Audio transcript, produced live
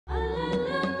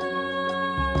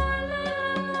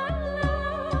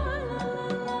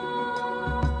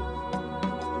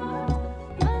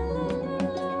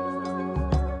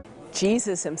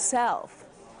Jesus himself,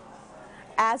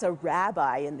 as a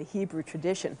rabbi in the Hebrew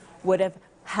tradition, would have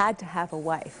had to have a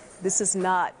wife. This is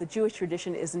not, the Jewish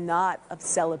tradition is not of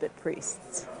celibate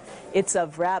priests. It's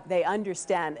of they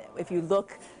understand, if you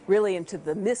look really into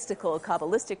the mystical,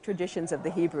 Kabbalistic traditions of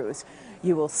the Hebrews,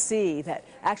 you will see that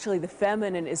actually the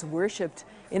feminine is worshipped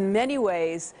in many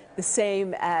ways the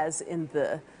same as in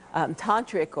the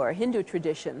Tantric or Hindu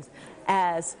traditions,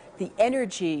 as the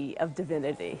energy of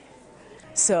divinity.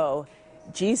 So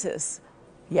Jesus,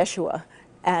 Yeshua,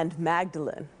 and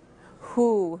Magdalene,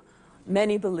 who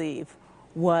many believe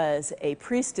was a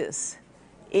priestess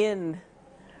in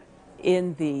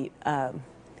the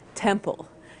temple,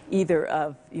 either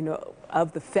of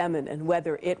of the feminine,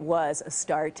 whether it was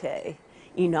Astarte,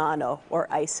 Inanna, or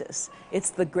Isis. It's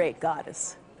the great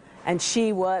goddess, and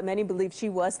she was. Many believe she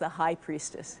was the high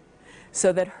priestess,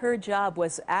 so that her job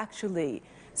was actually,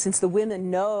 since the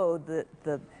women know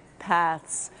the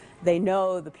paths, they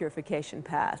know the purification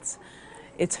paths.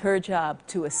 It's her job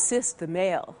to assist the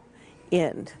male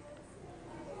in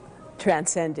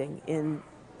transcending,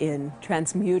 in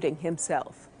transmuting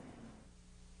himself.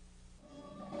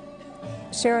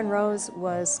 Sharron Rose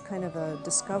was kind of a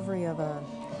discovery of a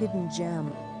hidden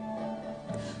gem.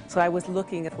 So I was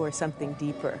looking for something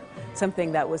deeper,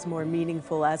 something that was more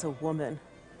meaningful as a woman.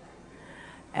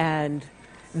 And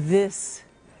this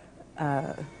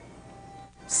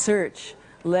search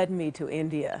led me to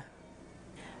India.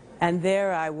 And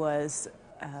there I was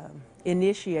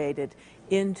initiated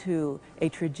into a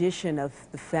tradition of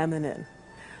the feminine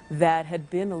that had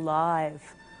been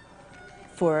alive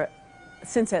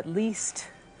since at least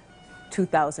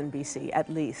 2000 BC, at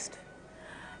least.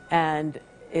 And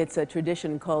it's a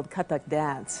tradition called Kathak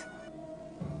dance.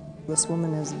 This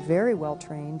woman is very well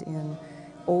trained in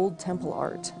old temple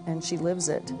art, and she lives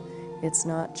it. It's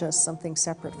not just something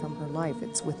separate from her life,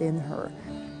 it's within her.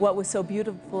 What was so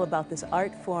beautiful about this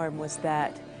art form was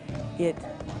that it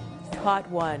taught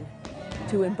one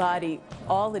to embody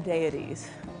all the deities,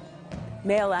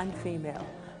 male and female,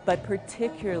 but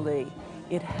particularly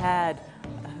it had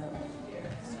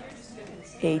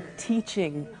a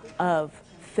teaching of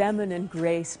feminine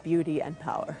grace, beauty, and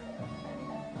power.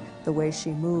 The way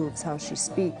she moves, how she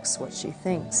speaks, what she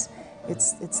thinks,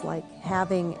 it's like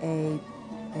having a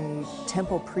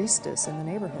temple priestess in the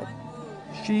neighborhood.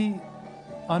 She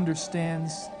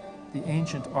understands the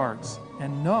ancient arts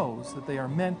and knows that they are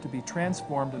meant to be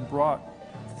transformed and brought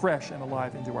fresh and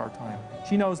alive into our time.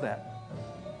 She knows that.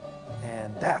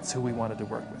 And that's who we wanted to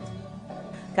work with.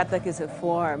 Kathak is a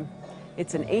form,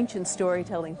 it's an ancient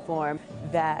storytelling form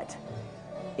that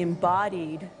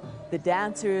embodied the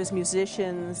dancers,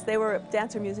 musicians. They were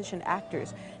dancer, musician,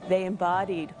 actors. They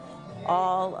embodied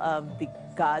all of the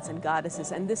gods and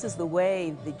goddesses, and this is the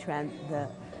way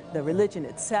the religion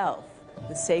itself,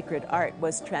 the sacred art,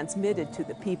 was transmitted to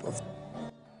the peoples.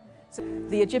 So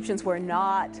the Egyptians were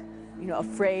not,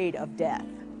 afraid of death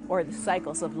or the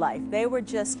cycles of life. They were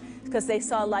just, because they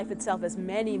saw life itself as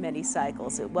many, many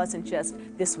cycles. It wasn't just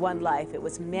this one life. It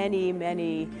was many,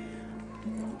 many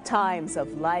times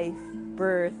of life,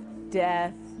 birth,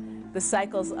 death, the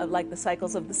cycles of, like the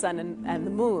cycles of the sun and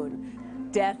the moon.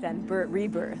 Death and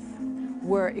rebirth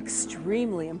were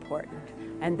extremely important,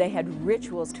 and they had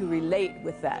rituals to relate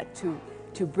with that,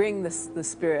 to bring the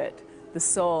spirit, the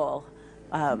soul,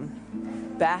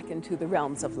 back into the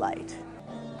realms of light.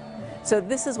 So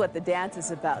this is what the dance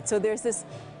is about. So there's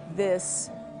this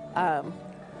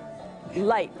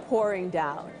light pouring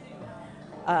down,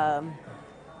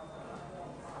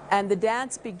 and the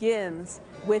dance begins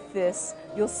with this.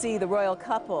 You'll see the royal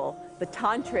couple, the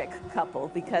tantric couple,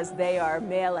 because they are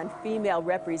male and female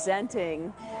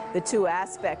representing the two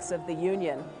aspects of the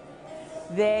union.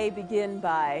 They begin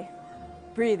by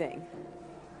breathing.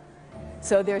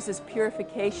 So there's this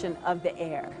purification of the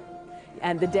air,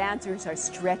 and the dancers are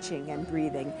stretching and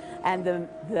breathing, and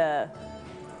the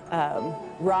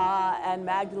Ra and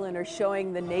Magdalene are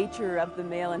showing the nature of the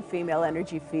male and female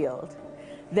energy field.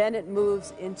 Then it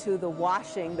moves into the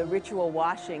washing, the ritual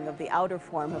washing of the outer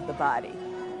form of the body.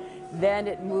 Then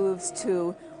it moves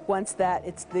to, once that,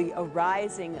 it's the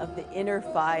arising of the inner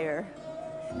fire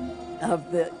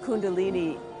of the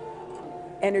Kundalini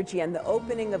energy and the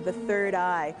opening of the third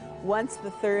eye. Once the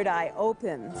third eye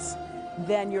opens,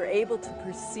 then you're able to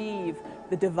perceive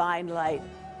the divine light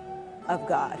of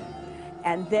God.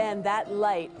 And then that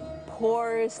light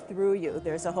pours through you.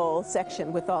 There's a whole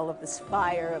section with all of this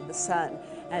fire of the sun.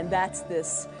 And that's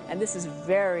this, and this is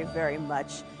very, very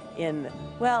much in,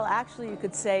 well, actually you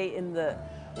could say in the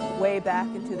way back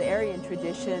into the Aryan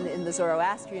tradition, in the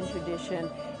Zoroastrian tradition,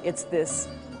 it's this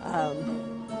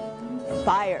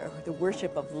fire, the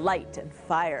worship of light and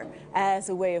fire, as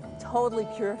a way of totally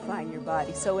purifying your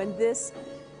body. So in this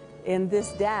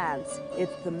dance,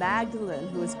 it's the Magdalene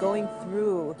who is going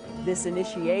through this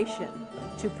initiation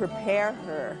to prepare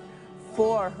her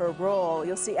for her role.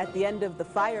 You'll see at the end of the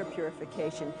fire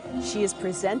purification, she is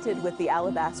presented with the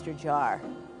alabaster jar.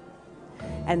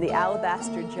 And the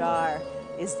alabaster jar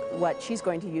is what she's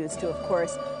going to use to, of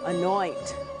course,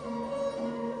 anoint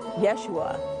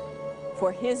Yeshua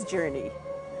for his journey.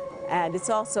 And it's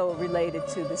also related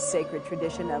to the sacred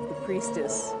tradition of the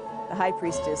priestess, the high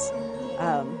priestess,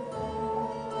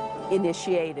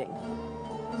 initiating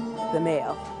the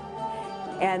male.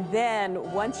 And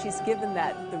then once she's given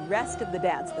that, the rest of the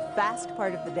dance, the fast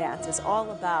part of the dance, is all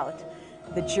about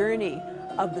the journey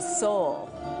of the soul,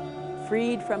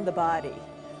 freed from the body,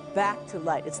 back to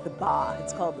light. It's the Ba.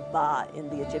 It's called the Ba in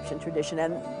the Egyptian tradition,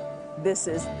 and it's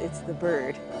the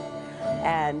bird.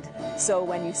 And so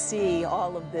when you see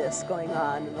all of this going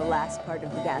on in the last part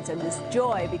of the dance, and this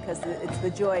joy, because it's the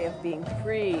joy of being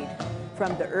freed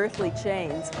from the earthly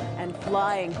chains and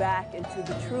flying back into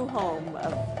the true home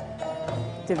of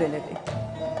divinity.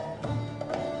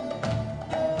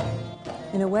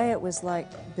 In a way, it was like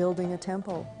building a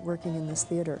temple, working in this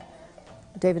theater.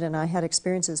 David and I had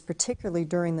experiences, particularly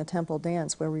during the temple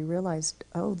dance, where we realized,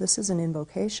 oh, this is an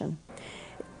invocation.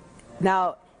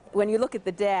 Now, when you look at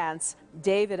the dance,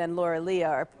 David and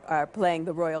Lila are playing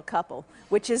the royal couple,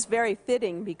 which is very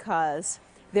fitting because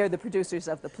they're the producers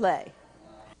of the play.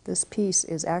 This piece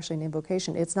is actually an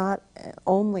invocation. It's not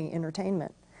only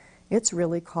entertainment. It's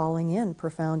really calling in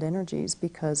profound energies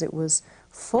because it was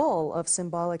full of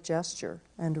symbolic gesture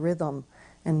and rhythm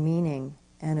and meaning,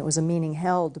 and it was a meaning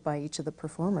held by each of the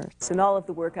performers. In all of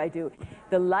the work I do,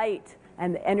 the light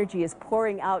and the energy is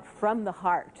pouring out from the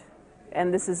heart.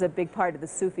 And this is a big part of the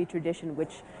Sufi tradition,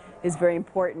 which is very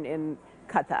important in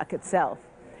Kathak itself.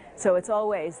 So it's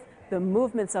always the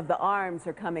movements of the arms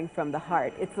are coming from the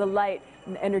heart. It's the light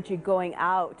and energy going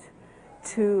out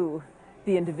to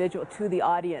the individual, to the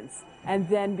audience, and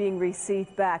then being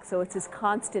received back. So it's this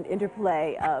constant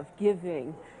interplay of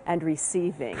giving and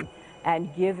receiving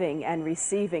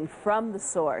from the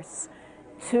source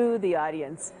to the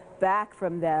audience, back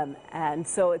from them. And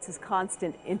so it's this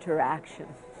constant interaction.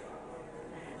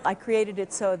 I created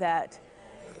it so that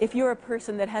if you're a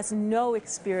person that has no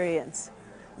experience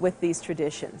with these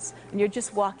traditions and you're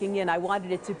just walking in, I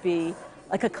wanted it to be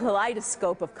like a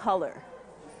kaleidoscope of color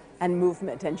and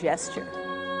movement and gesture.